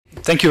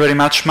Thank you very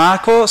much,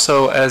 Marco.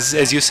 So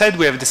as you said,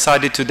 we have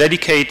decided to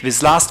dedicate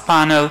this last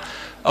panel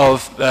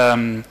of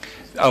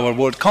our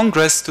World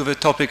Congress to the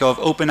topic of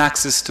open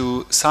access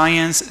to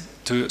science,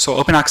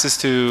 open access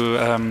to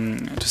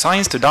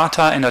science, to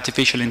data, and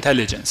artificial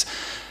intelligence.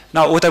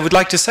 Now, what I would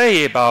like to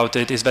say about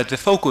it is that the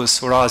focus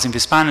for us in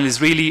this panel is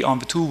really on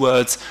the two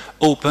words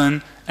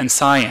open and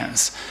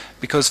science,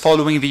 because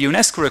following the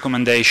UNESCO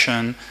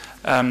recommendation,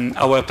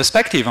 our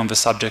perspective on the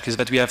subject is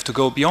that we have to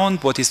go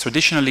beyond what is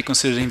traditionally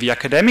considered in the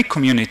academic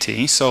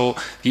community, so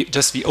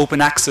just the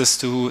open access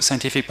to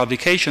scientific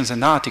publications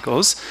and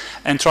articles,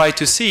 and try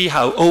to see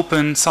how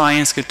open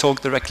science can talk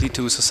directly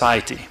to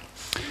society.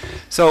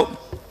 So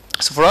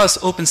for us,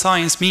 open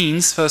science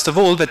means, first of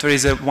all, that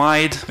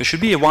there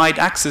should be a wide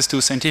access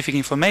to scientific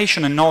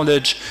information and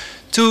knowledge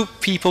to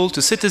people,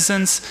 to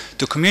citizens,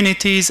 to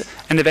communities,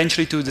 and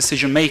eventually to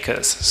decision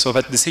makers, so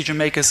that decision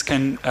makers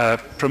can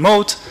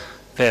promote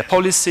their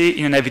policy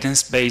in an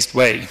evidence-based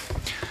way.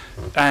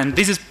 And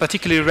this is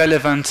particularly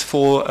relevant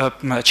for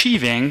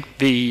achieving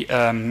the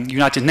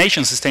United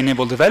Nations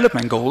Sustainable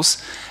Development Goals,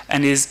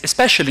 and is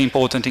especially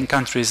important in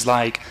countries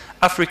like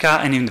Africa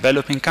and in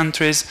developing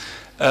countries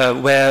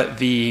where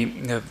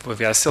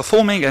we are still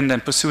forming and then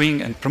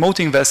pursuing and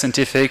promoting their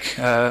scientific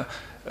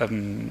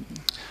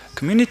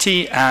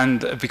community,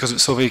 and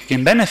so we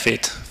can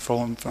benefit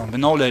from the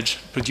knowledge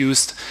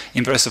produced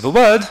in the rest of the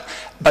world,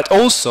 but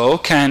also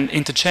can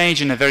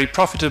interchange in a very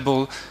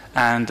profitable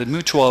and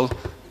mutual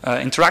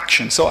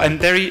interaction. So I'm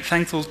very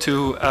thankful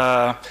to,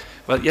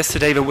 well,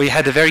 yesterday we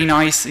had a very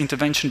nice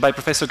intervention by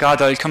Professor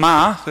Ghada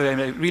El-Kamar.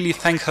 I really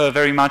thank her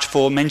very much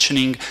for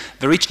mentioning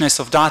the richness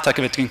of data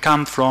that can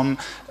come from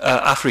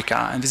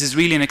Africa. And this is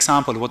really an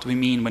example of what we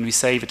mean when we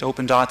say that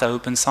open data,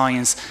 open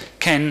science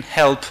can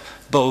help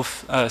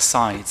both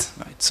sides.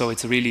 Right? So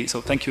it's really, so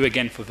thank you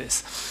again for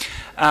this.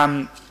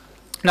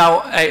 Now,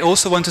 I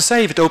also want to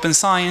say that open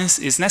science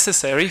is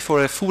necessary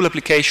for a full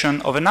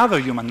application of another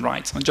human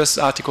right, not just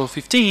Article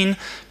 15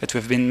 that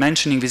we've been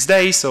mentioning these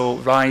days, so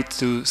right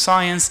to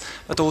science,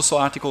 but also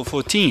Article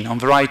 14 on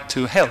the right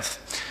to health.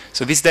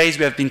 So these days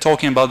we have been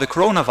talking about the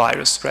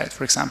coronavirus spread,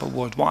 for example,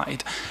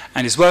 worldwide.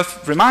 And it's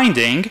worth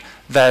reminding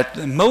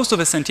that most of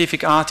the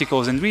scientific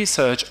articles and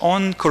research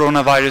on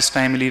coronavirus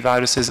family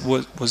viruses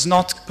was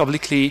not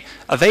publicly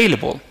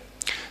available.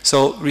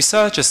 So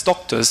researchers,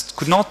 doctors,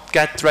 could not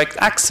get direct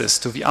access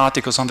to the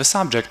articles on the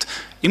subject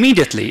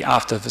immediately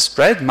after the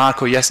spread.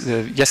 Marco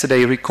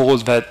yesterday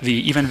recalled that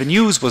even the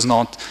news was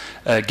not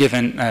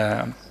given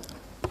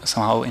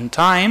somehow in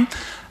time.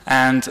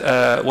 And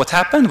what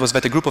happened was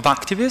that a group of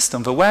activists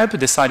on the web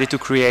decided to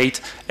create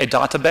a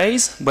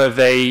database where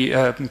they,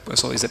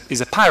 so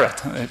is a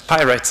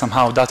pirate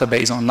somehow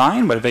database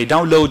online, where they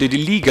downloaded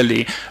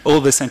illegally all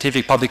the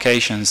scientific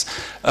publications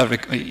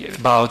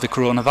about the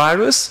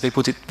coronavirus. They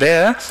put it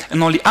there,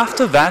 and only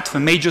after that, the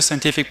major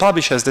scientific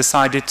publishers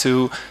decided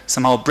to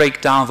somehow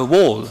break down the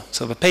wall,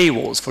 so the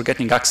paywalls for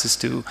getting access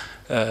to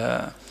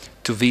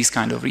these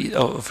kind of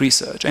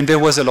research. And there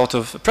was a lot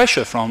of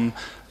pressure from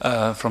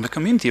the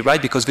community,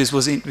 right? Because this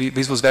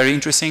was very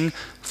interesting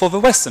for the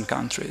Western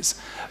countries.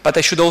 But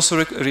I should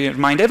also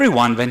remind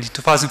everyone that in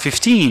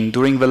 2015,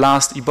 during the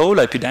last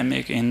Ebola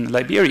epidemic in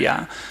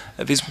Liberia,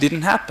 this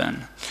didn't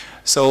happen.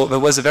 So there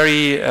was a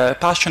very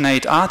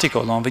passionate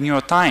article on the New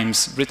York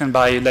Times written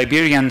by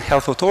Liberian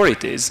health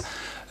authorities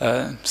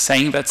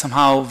saying that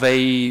somehow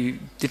they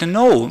didn't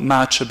know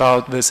much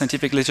about the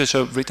scientific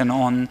literature written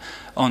on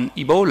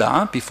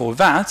Ebola before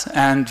that,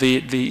 and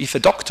if a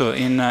doctor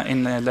in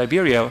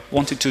Liberia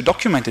wanted to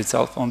document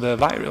itself on the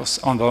virus,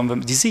 on the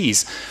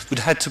disease, would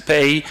have to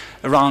pay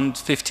around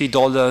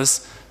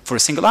 $50 for a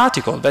single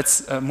article.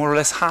 That's more or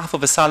less half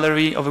of a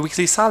salary, of a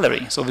weekly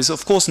salary. So this is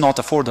of course not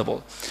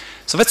affordable.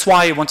 So that's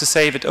why I want to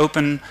say that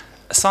open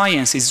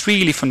science is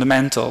really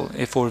fundamental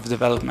for the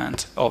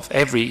development of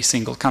every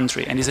single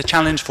country, and is a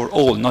challenge for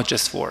all, not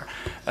just for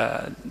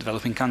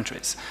developing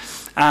countries.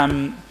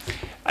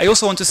 I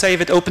also want to say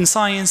that open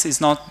science is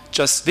not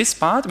just this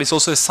part, but it's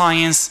also a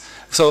science.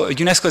 So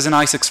UNESCO has a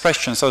nice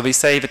expression. So they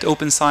say that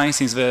open science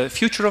is the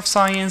future of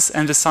science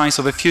and the science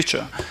of the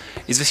future.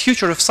 It's the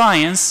future of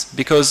science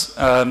because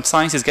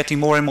science is getting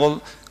more and more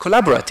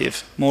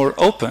collaborative, more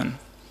open.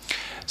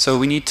 So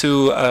we need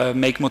to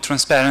make more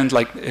transparent,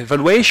 like,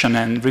 evaluation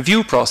and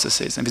review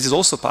processes, and this is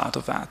also part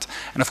of that.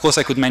 And of course,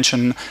 I could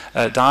mention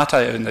data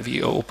and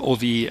all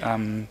the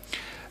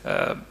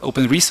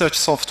open research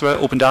software,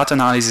 open data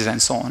analysis,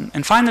 and so on.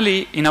 And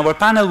finally, in our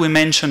panel, we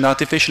mentioned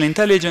artificial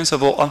intelligence,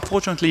 although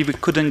unfortunately we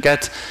couldn't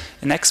get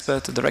an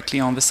expert directly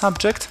on the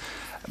subject.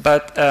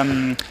 But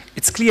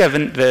it's clear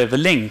the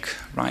link,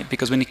 right?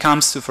 Because when it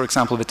comes to, for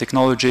example, the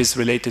technologies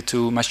related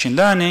to machine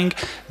learning,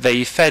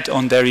 they fed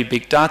on very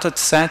big data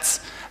sets,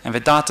 and the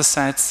data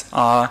sets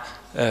are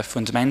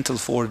fundamental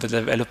for the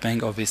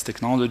developing of this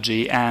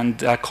technology,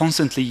 and are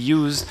constantly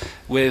used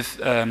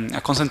with,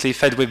 are constantly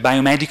fed with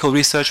biomedical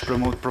research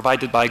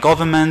provided by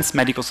governments,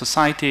 medical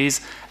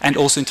societies, and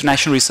also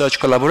international research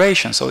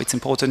collaboration. So it's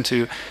important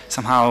to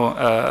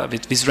somehow,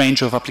 with this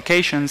range of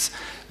applications,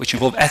 which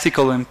involve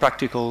ethical and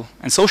practical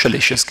and social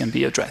issues, can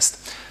be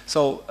addressed.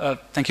 So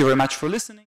thank you very much for listening.